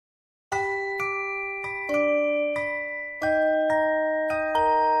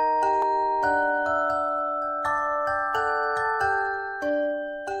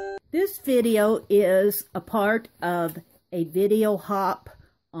video is a part of a video hop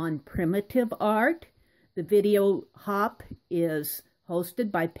on primitive art. The video hop is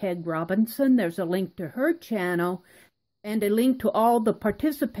hosted by Peg Robinson. There's a link to her channel and a link to all the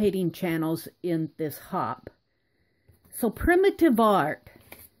participating channels in this hop. So primitive art,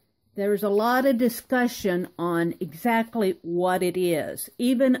 there's a lot of discussion on exactly what it is,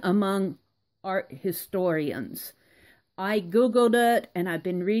 even among art historians. I Googled it and I've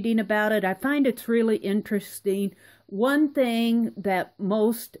been reading about it. I find it's really interesting. One thing that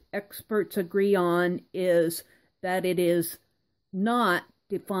most experts agree on is that it is not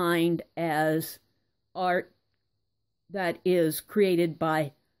defined as art that is created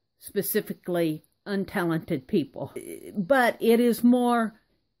by specifically untalented people, but it is more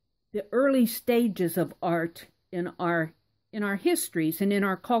the early stages of art in our histories and in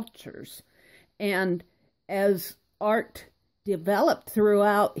our cultures. And as art developed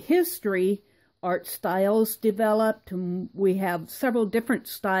throughout history, art styles developed, and we have several different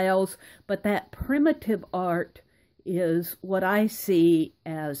styles, but that primitive art is what I see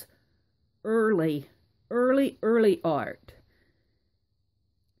as early art.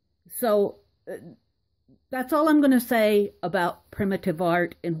 So that's all I'm going to say about primitive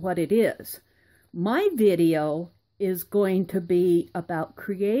art and what it is. My video is going to be about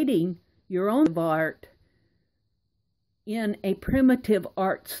creating your own art in a primitive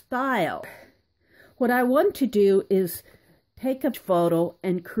art style. What I want to do is take a photo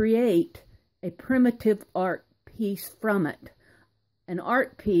and create a primitive art piece from it, an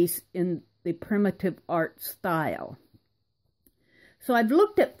art piece in the primitive art style. So I've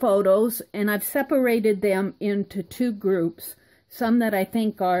looked at photos and I've separated them into two groups, some that I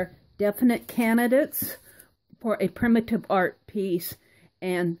think are definite candidates for a primitive art piece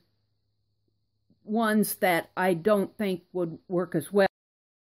and ones that I don't think would work as well.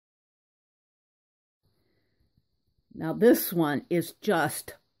 Now this one is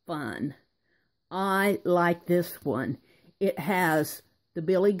just fun. I like this one. It has the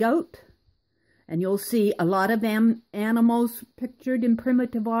billy goat, and you'll see a lot of animals pictured in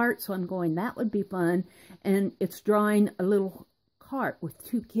primitive art, so I'm going, that would be fun. And it's drawing a little cart with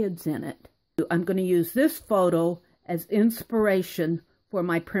two kids in it. I'm going to use this photo as inspiration for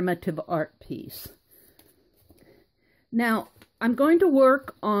my primitive art piece. Now, I'm going to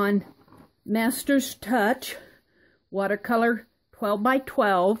work on Master's Touch watercolor 12 by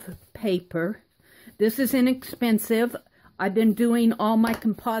 12 paper. This is inexpensive. I've been doing all my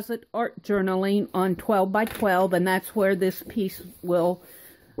composite art journaling on 12 by 12, and that's where this piece will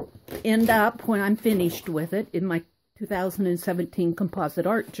end up when I'm finished with it in my 2017 composite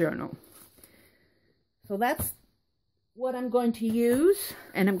art journal. So that's what I'm going to use,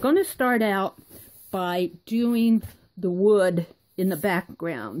 and I'm going to start out by doing the wood in the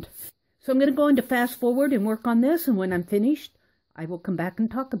background. So I'm going to go into fast forward and work on this, and when I'm finished, I will come back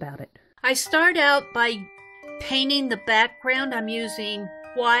and talk about it. I start out by painting the background. I'm using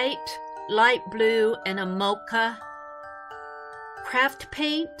white, light blue, and a mocha craft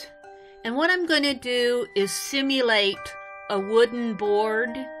paint. And what I'm going to do is simulate a wooden board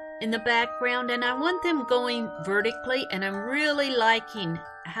in the background, and I want them going vertically, and I'm really liking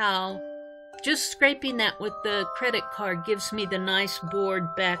how just scraping that with the credit card gives me the nice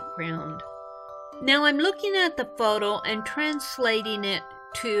board background. Now I'm looking at the photo and translating it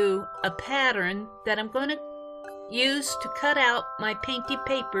to a pattern that I'm going to use to cut out my painty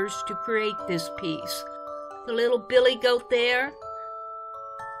papers to create this piece. The little billy goat there,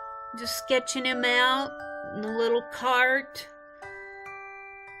 just sketching him out, and the little cart.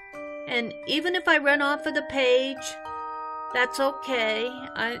 And even if I run off of the page, that's okay.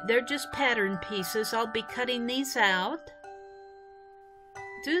 They're just pattern pieces. I'll be cutting these out.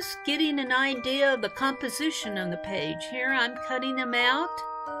 Just getting an idea of the composition of the page. Here I'm cutting them out,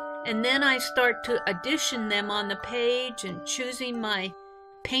 and then I start to addition them on the page and choosing my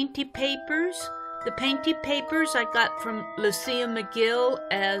painty papers. The painty papers I got from Lucia McGill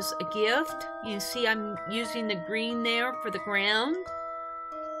as a gift. You see I'm using the green there for the ground.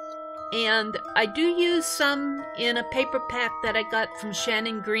 And I do use some in a paper pack that I got from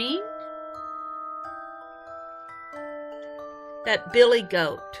Shannon Green. That billy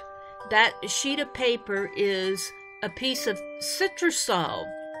goat. That sheet of paper is a piece of Citrusol,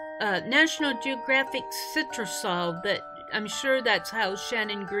 National Geographic Citrusol, that I'm sure that's how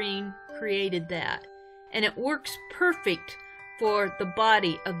Shannon Green created that. And it works perfect for the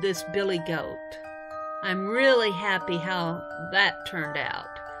body of this billy goat. I'm really happy how that turned out.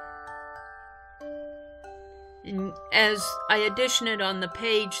 And as I addition it on the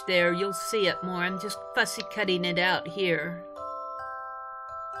page there, you'll see it more. I'm just fussy cutting it out here.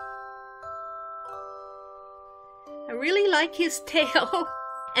 like his tail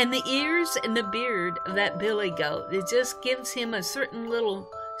and the ears and the beard of that billy goat. It just gives him a certain little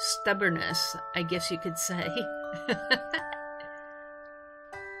stubbornness, I guess you could say.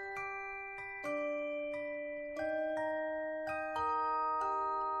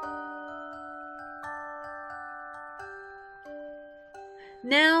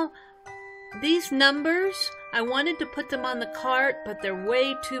 Now, these numbers, I wanted to put them on the cart, but they're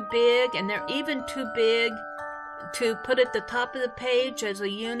way too big, and they're even too big to put at the top of the page as a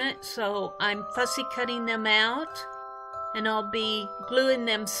unit, so I'm fussy cutting them out, and I'll be gluing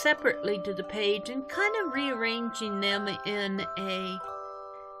them separately to the page and kind of rearranging them in a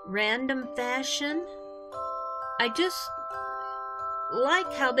random fashion. I just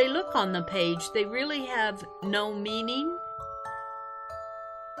like how they look on the page. They really have no meaning.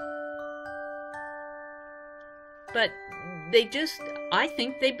 But they just, I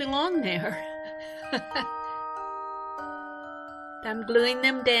think they belong there. I'm gluing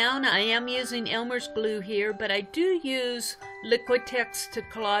them down. I am using Elmer's glue here, but I do use Liquitex to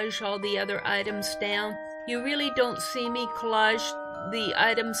collage all the other items down. You really don't see me collage the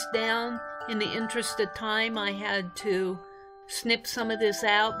items down. In the interest of time, I had to snip some of this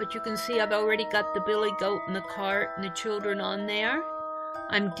out, but you can see I've already got the billy goat in the cart and the children on there.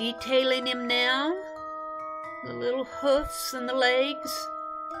 I'm detailing him now. The little hoofs and the legs,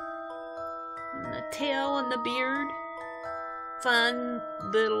 and the tail and the beard. Fun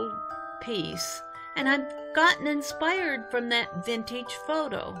little piece. And I've gotten inspired from that vintage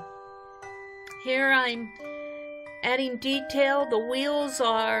photo. Here I'm adding detail. The wheels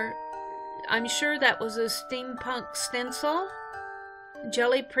are, I'm sure that was a steampunk stencil.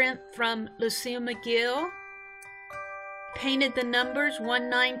 Jelly print from Lucille McGill. Painted the numbers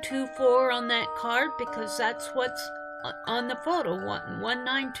 1924 on that card because that's what's on the photo,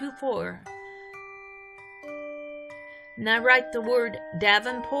 1924. And I write the word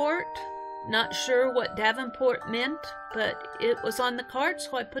Davenport. Not sure what Davenport meant, but it was on the card,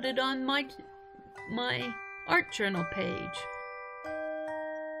 so I put it on my art journal page.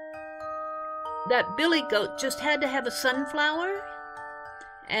 That billy goat just had to have a sunflower.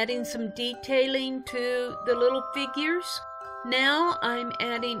 Adding some detailing to the little figures. Now I'm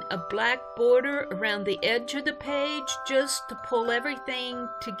adding a black border around the edge of the page just to pull everything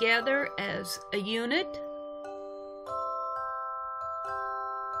together as a unit.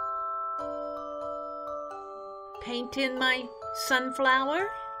 Paint in my sunflower.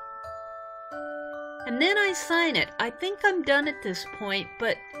 And then I sign it. I think I'm done at this point,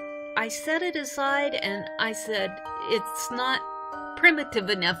 but I set it aside and I said it's not primitive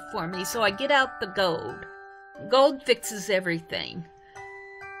enough for me, so I get out the gold. Gold fixes everything.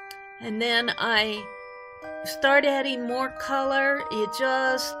 And then I start adding more color.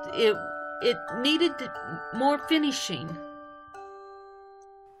 It needed more finishing.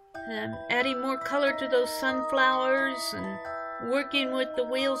 And I'm adding more color to those sunflowers and working with the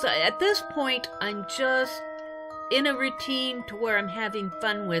wheels. At this point, I'm just in a routine to where I'm having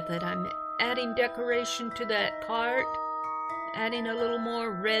fun with it. I'm adding decoration to that cart. Adding a little more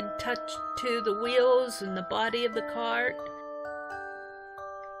red touch to the wheels and the body of the cart.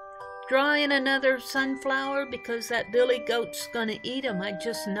 Drawing another sunflower because that billy goat's gonna eat him, I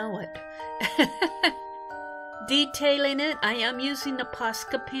just know it. Detailing it, I am using the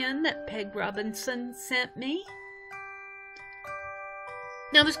Posca pen that Peg Robinson sent me.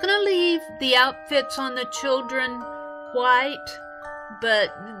 Now I was gonna leave the outfits on the children white,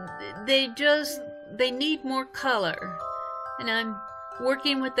 but they need more color. And I'm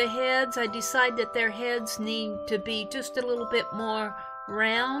working with the heads. I decide that their heads need to be just a little bit more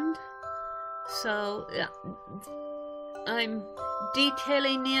round. So I'm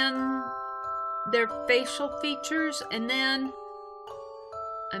detailing in their facial features, and then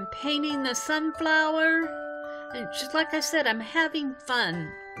I'm painting the sunflower. And just like I said, I'm having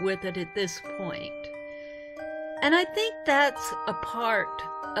fun with it at this point. And I think that's a part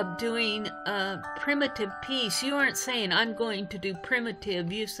of doing a primitive piece. You aren't saying I'm going to do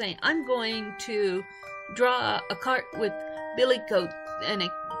primitive. You're saying I'm going to draw a cart with billy goat and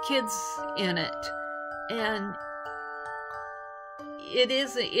kids in it. And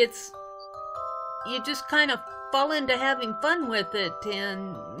you just kind of fall into having fun with it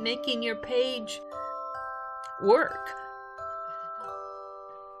and making your page work.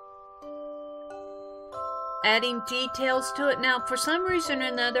 Adding details to it. Now, for some reason or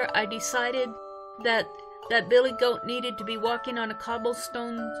another, I decided that billy goat needed to be walking on a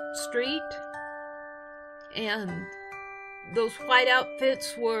cobblestone street. And those white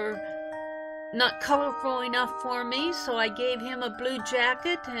outfits were not colorful enough for me, so I gave him a blue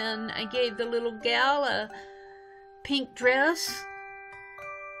jacket, and I gave the little gal a pink dress.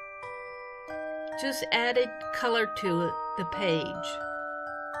 Just added color to it, the page.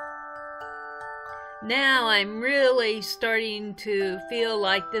 Now I'm really starting to feel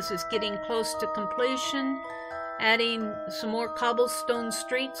like this is getting close to completion. Adding some more cobblestone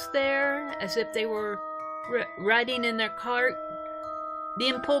streets there, as if they were riding in their cart,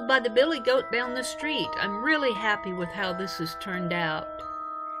 being pulled by the billy goat down the street. I'm really happy with how this has turned out.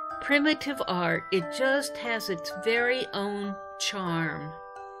 Primitive art, it just has its very own charm.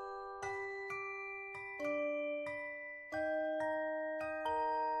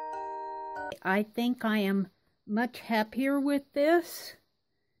 I think I am much happier with this.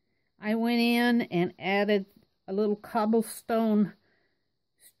 I went in and added a little cobblestone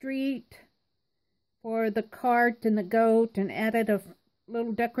street for the cart and the goat and added a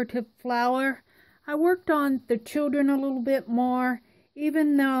little decorative flower. I worked on the children a little bit more.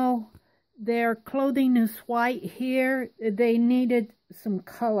 Even though their clothing is white here, they needed some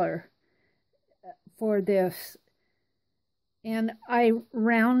color for this. And I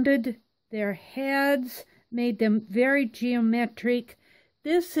rounded their heads, made them very geometric.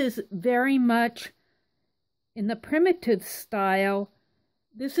 This is very much in the primitive style.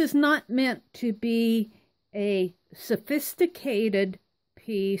 This is not meant to be a sophisticated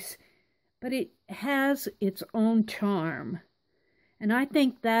piece, but it has its own charm. And I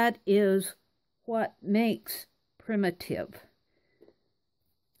think that is what makes primitive.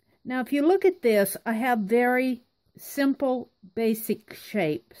 Now, if you look at this, I have very simple, basic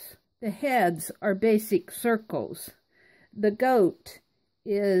shapes. The heads are basic circles. The goat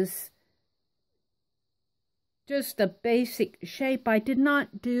is just a basic shape. I did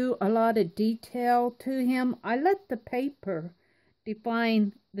not do a lot of detail to him. I let the paper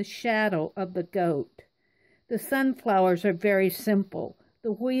define the shadow of the goat. The sunflowers are very simple.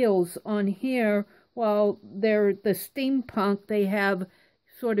 The wheels on here, while they're the steampunk, they have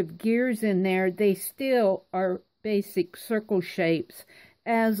sort of gears in there, they still are basic circle shapes,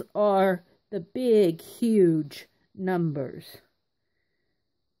 as are the big, huge numbers.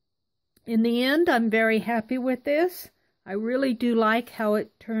 In the end, I'm very happy with this. I really do like how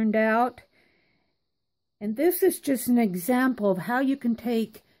it turned out. And this is just an example of how you can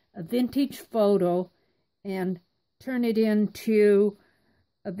take a vintage photo and turn it into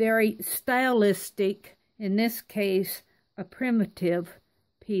a very stylistic, in this case, a primitive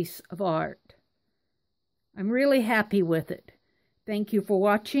piece of art. I'm really happy with it. Thank you for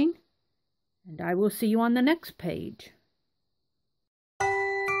watching, and I will see you on the next page.